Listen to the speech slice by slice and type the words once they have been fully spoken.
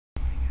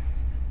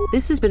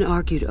This has been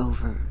argued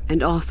over,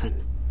 and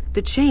often.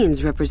 The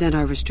chains represent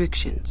our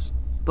restrictions,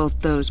 both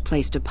those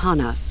placed upon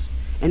us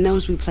and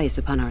those we place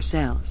upon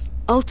ourselves.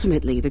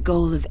 Ultimately, the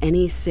goal of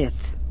any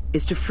Sith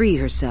is to free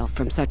herself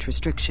from such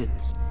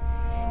restrictions.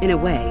 In a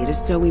way, it is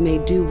so we may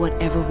do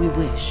whatever we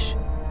wish,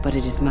 but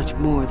it is much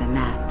more than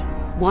that.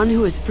 One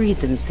who has freed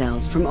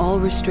themselves from all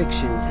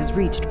restrictions has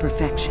reached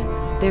perfection,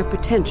 their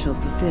potential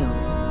fulfilled.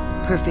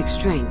 Perfect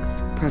strength,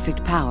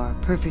 perfect power,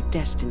 perfect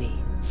destiny.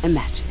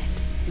 Imagine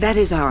it. That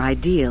is our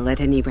ideal, at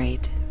any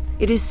rate.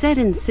 It is said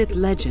in Sith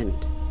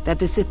legend that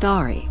the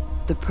Sithari,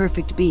 the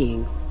perfect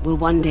being, will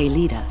one day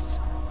lead us,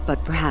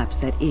 but perhaps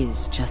that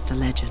is just a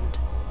legend.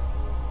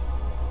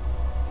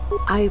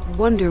 I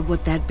wonder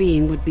what that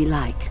being would be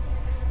like.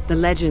 The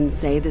legends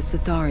say the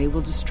Sithari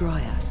will destroy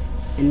us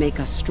and make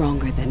us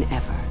stronger than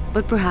ever,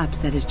 but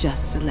perhaps that is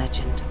just a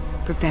legend.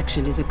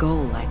 Perfection is a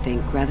goal, I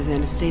think, rather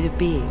than a state of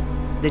being.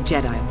 The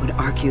Jedi would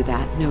argue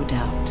that, no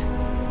doubt.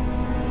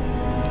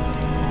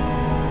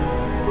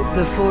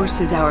 The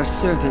Force is our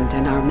servant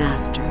and our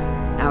master,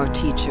 our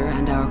teacher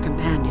and our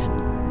companion,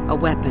 a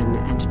weapon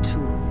and a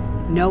tool.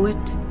 Know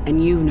it,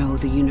 and you know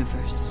the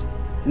universe.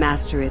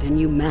 Master it, and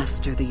you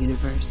master the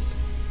universe.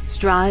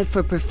 Strive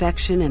for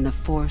perfection, and the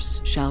Force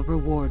shall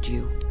reward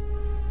you.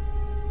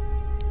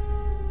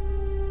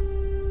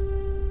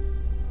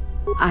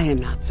 I am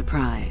not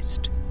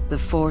surprised. The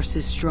Force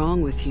is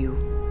strong with you.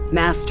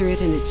 Master it,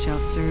 and it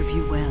shall serve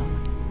you well.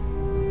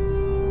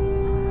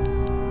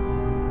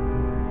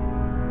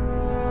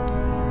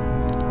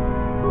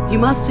 You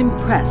must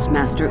impress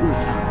Master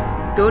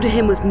Uthar. Go to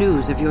him with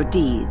news of your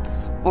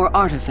deeds, or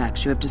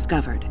artifacts you have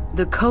discovered.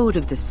 The Code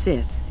of the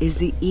Sith is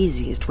the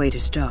easiest way to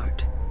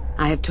start.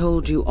 I have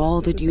told you all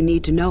that you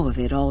need to know of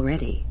it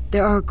already.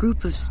 There are a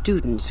group of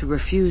students who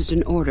refused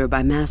an order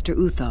by Master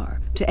Uthar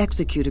to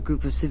execute a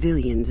group of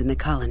civilians in the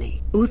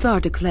colony.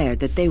 Uthar declared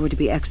that they were to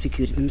be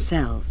executed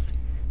themselves,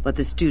 but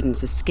the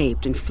students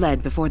escaped and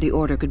fled before the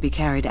order could be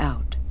carried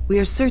out. We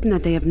are certain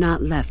that they have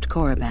not left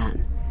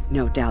Korriban.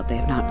 No doubt they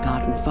have not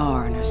gotten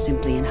far and are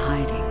simply in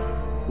hiding.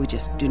 We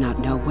just do not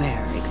know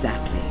where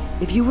exactly.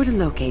 If you were to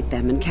locate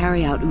them and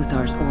carry out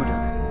Uthar's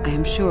order, I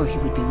am sure he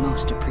would be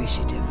most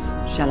appreciative.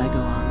 Shall I go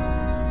on?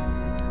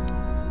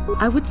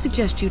 I would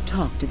suggest you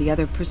talk to the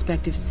other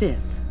prospective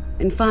Sith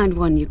and find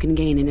one you can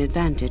gain an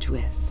advantage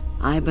with.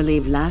 I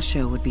believe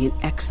Lasho would be an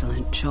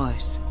excellent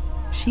choice.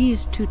 She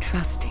is too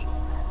trusting.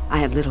 I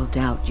have little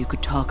doubt you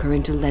could talk her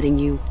into letting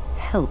you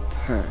help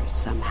her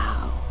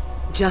somehow.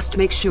 Just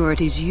make sure it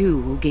is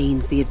you who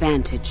gains the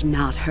advantage,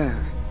 not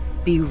her.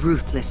 Be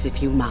ruthless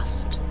if you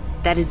must.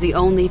 That is the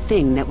only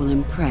thing that will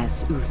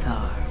impress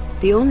Uthar.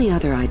 The only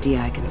other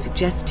idea I can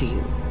suggest to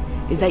you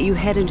is that you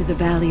head into the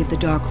Valley of the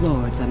Dark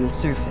Lords on the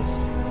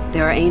surface.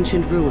 There are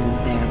ancient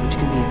ruins there which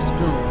can be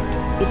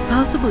explored. It's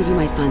possible you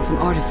might find some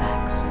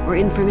artifacts or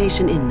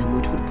information in them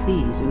which would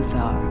please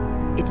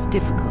Uthar. It's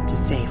difficult to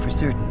say for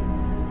certain.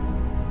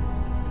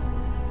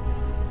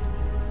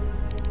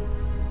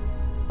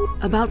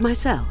 About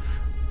myself.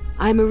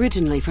 I'm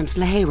originally from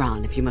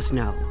Sleheyron, if you must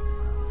know.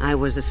 I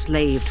was a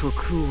slave to a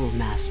cruel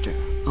master,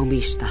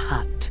 Omish the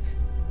Hutt.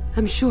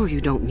 I'm sure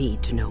you don't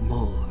need to know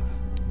more.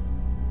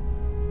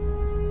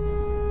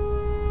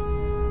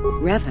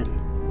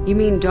 Revan? You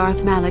mean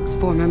Darth Malak's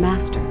former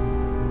master?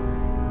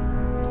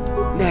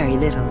 Very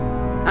little.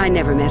 I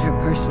never met her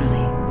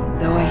personally,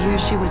 though I hear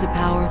she was a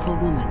powerful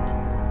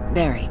woman.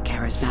 Very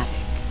charismatic.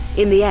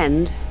 In the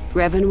end,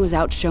 Revan was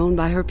outshone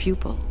by her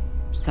pupil.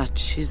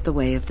 Such is the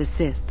way of the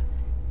Sith.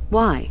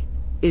 Why?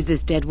 Is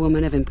this dead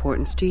woman of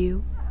importance to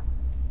you?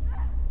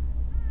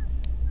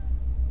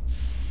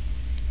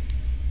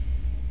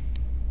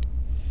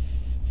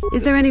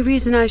 Is there any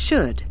reason I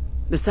should?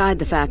 Beside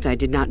the fact I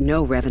did not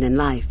know Revan in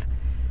life.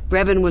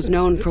 Revan was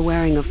known for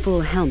wearing a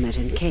full helmet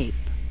and cape.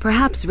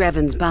 Perhaps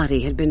Revan's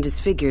body had been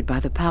disfigured by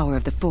the power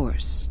of the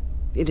Force.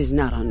 It is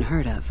not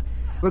unheard of.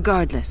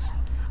 Regardless,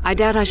 I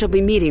doubt I shall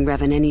be meeting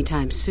Revan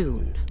anytime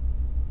soon.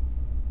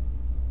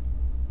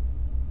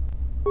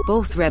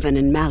 Both Revan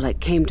and Malak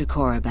came to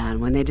Korriban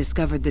when they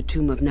discovered the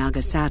tomb of Naga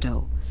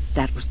Sadow.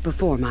 That was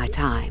before my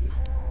time.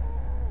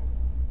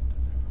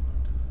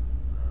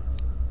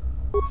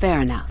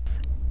 Fair enough.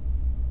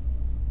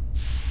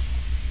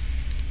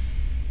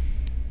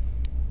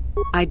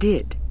 I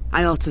did.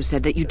 I also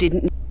said that you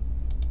didn't...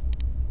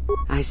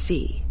 I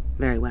see.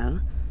 Very well.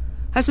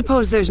 I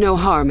suppose there's no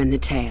harm in the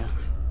tale.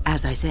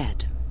 As I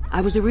said,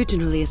 I was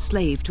originally a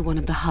slave to one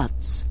of the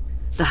Hutts.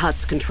 The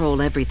Hutts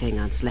control everything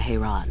on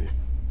Sleheyron,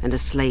 and a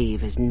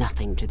slave is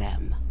nothing to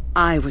them.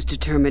 I was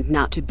determined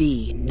not to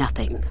be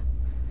nothing.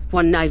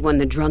 One night when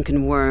the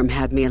drunken worm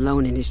had me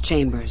alone in his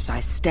chambers, I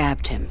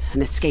stabbed him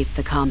and escaped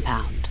the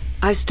compound.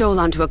 I stole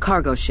onto a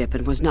cargo ship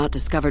and was not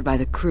discovered by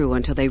the crew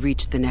until they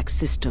reached the next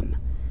system.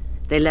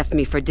 They left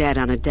me for dead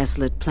on a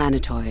desolate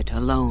planetoid,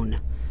 alone.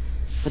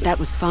 But that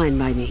was fine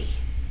by me.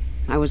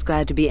 I was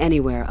glad to be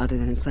anywhere other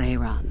than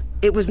Sleheyron.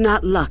 It was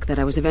not luck that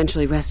I was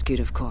eventually rescued,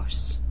 of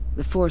course.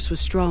 The Force was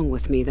strong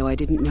with me, though I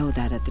didn't know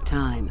that at the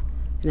time.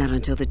 Not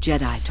until the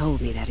Jedi told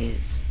me, that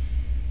is.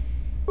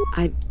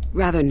 I'd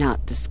rather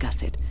not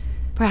discuss it.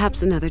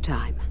 Perhaps another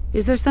time.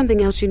 Is there something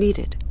else you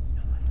needed?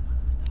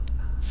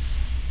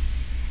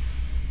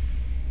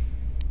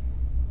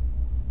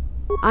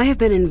 I have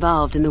been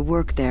involved in the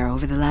work there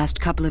over the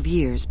last couple of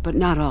years, but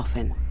not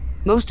often.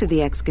 Most of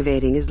the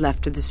excavating is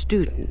left to the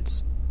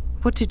students.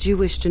 What did you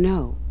wish to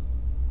know?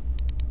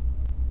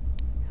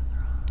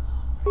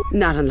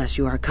 Not unless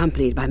you are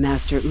accompanied by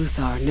Master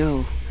Uthar,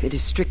 no. It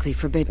is strictly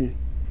forbidden.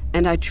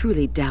 And I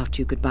truly doubt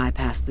you could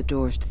bypass the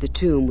doors to the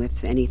tomb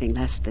with anything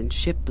less than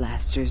ship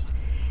blasters.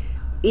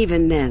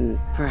 Even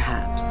then,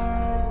 perhaps.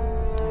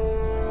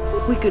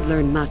 We could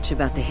learn much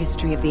about the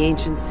history of the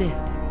ancient Sith.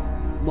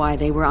 Why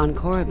they were on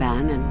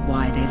Korriban and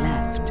why they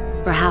left.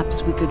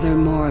 Perhaps we could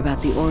learn more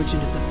about the origin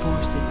of the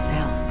Force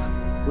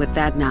itself. With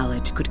that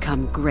knowledge could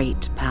come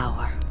great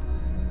power.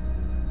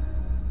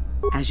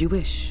 As you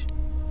wish.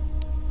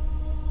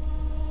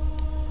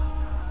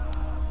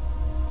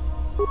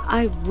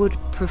 I would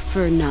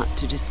prefer not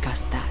to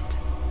discuss that.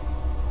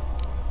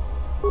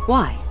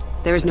 Why?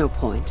 There is no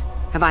point.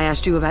 Have I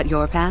asked you about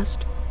your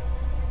past?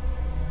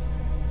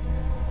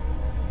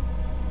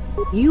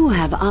 You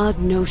have odd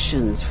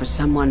notions for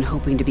someone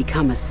hoping to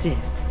become a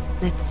Sith.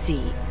 Let's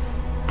see.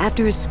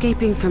 After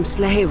escaping from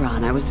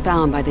Slehran, I was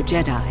found by the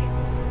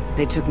Jedi.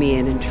 They took me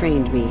in and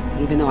trained me,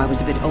 even though I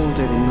was a bit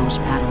older than most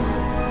Padawan.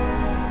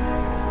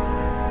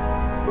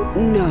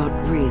 Not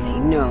really,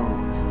 no.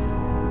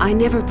 I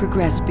never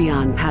progressed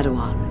beyond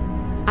Padawan.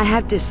 I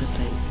had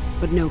discipline,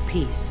 but no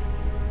peace.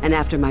 And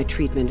after my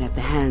treatment at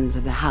the hands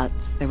of the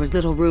Hutts, there was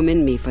little room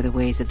in me for the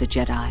ways of the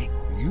Jedi.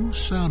 You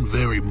sound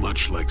very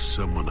much like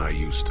someone I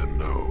used to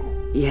know.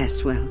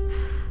 Yes, well,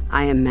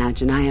 I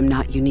imagine I am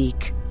not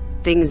unique.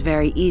 Things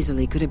very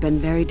easily could have been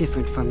very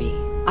different for me.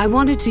 I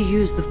wanted to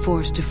use the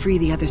Force to free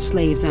the other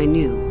slaves I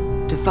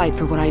knew, to fight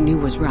for what I knew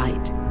was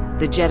right.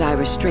 The Jedi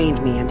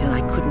restrained me until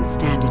I couldn't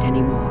stand it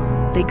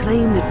anymore. They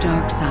claim the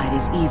dark side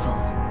is evil,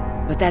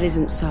 but that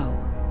isn't so.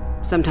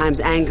 Sometimes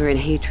anger and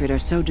hatred are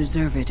so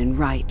deserved and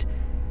right.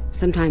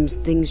 Sometimes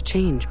things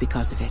change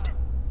because of it.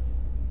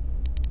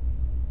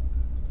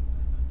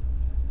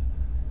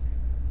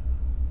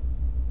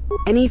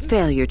 Any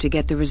failure to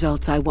get the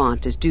results I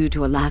want is due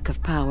to a lack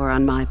of power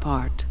on my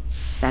part.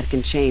 That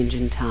can change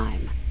in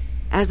time.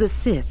 As a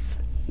Sith,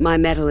 my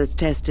mettle is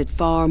tested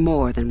far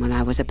more than when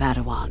I was a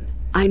Padawan.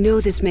 I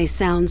know this may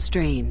sound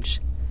strange,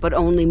 but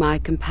only my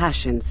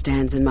compassion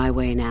stands in my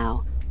way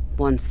now.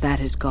 Once that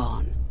is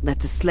gone, let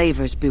the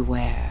slavers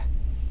beware.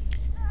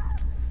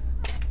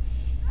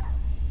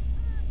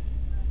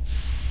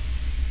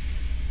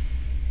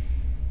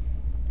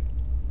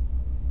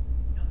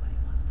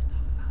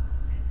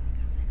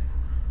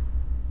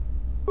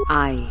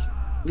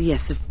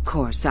 Yes, of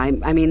course. I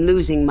mean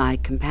losing my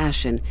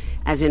compassion,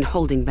 as in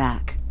holding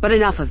back. But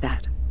enough of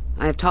that.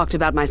 I have talked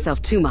about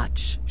myself too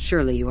much.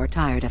 Surely you are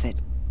tired of it.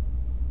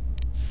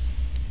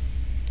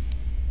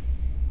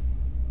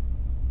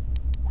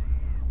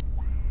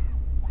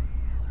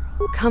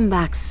 Come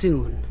back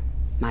soon,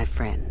 my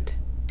friend.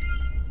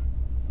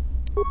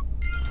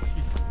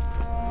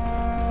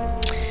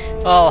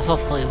 Well,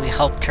 hopefully we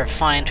helped her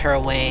find her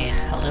way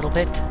a little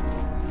bit.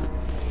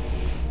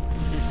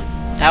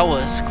 That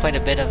was quite a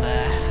bit of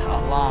a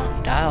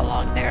long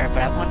dialogue there,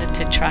 but I wanted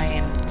to try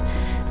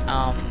and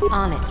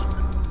on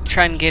it.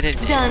 Try and get it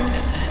Done.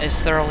 As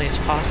thoroughly as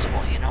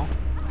possible, you know.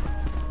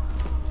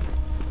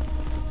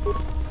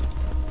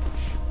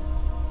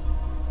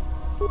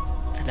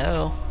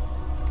 Hello.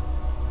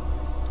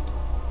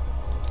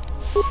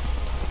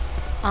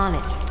 On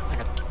it. I'm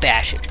gonna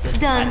bash it with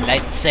Done. my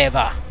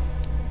lightsaber.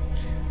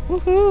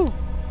 Woohoo!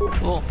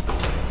 Cool.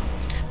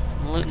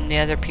 I'm looting the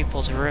other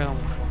people's room.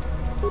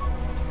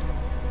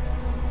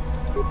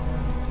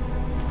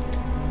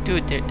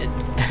 Dude,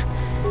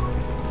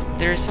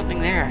 there's something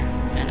there,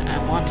 and I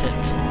want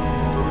it.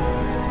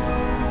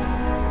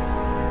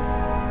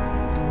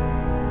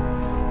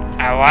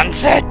 I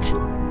want it!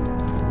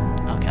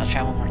 Okay, I'll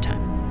try one more time.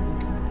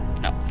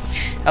 No.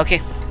 Okay,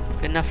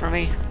 good enough for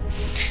me.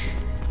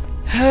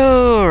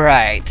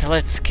 Alright,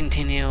 let's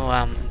continue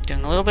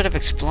doing a little bit of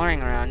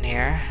exploring around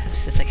here.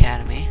 Sith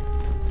Academy.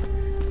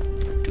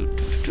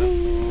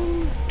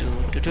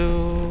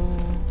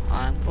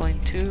 I'm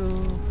going to...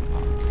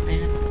 Oh,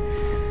 man.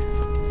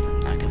 I'm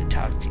not going to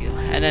talk to you.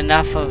 And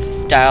enough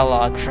of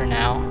dialogue for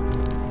now.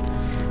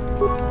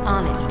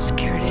 On it.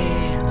 Security.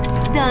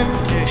 Done.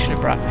 Maybe I should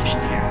have brought mission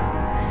here.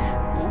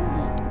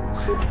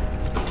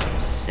 Ooh.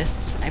 Sith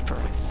sniper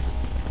rifle.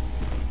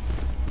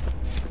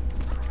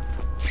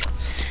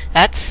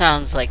 That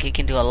sounds like it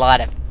can do a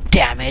lot of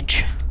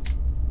damage.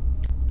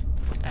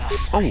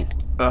 Oh,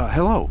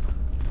 hello.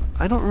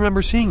 I don't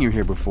remember seeing you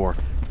here before.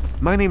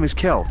 My name is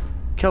Kel.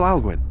 Kel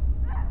Alguin.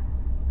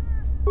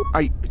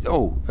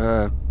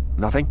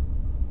 Nothing?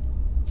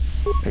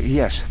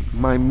 Yes,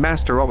 my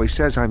master always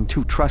says I'm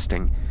too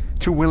trusting,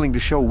 too willing to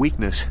show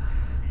weakness.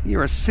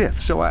 You're a Sith,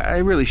 so I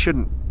really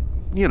shouldn't,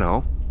 you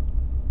know.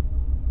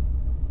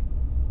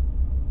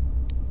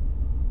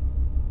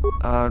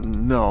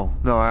 No,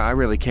 I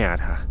really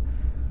can't.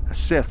 A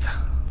Sith,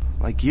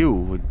 like you,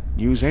 would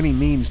use any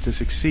means to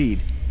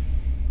succeed.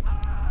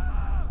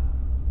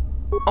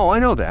 Oh, I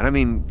know that. I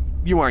mean,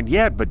 you aren't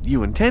yet, but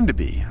you intend to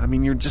be. I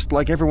mean, you're just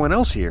like everyone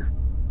else here.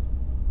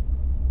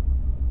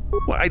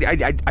 Well, I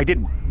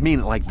didn't mean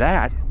it like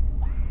that.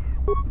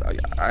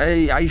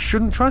 I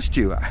shouldn't trust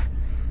you.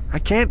 I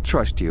can't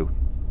trust you.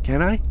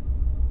 Can I?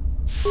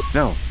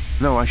 No,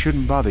 I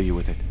shouldn't bother you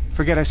with it.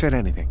 Forget I said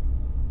anything.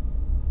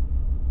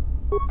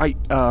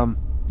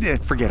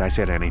 Forget I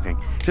said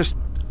anything. Just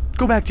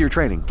go back to your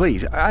training,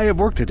 please. I have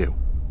work to do.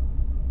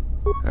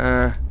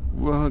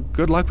 Well,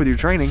 good luck with your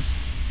training.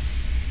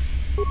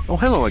 Oh,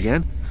 hello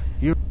again.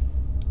 I'm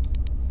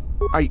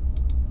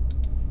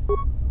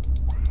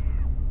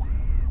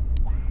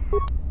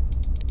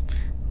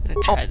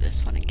gonna try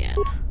this one again.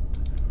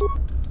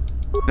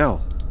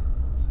 No.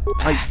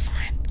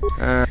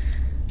 Fine.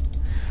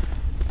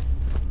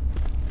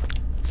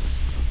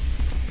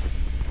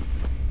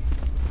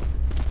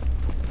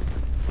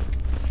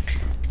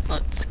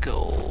 Let's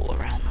go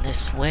around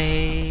this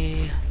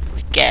way.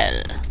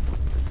 Miguel.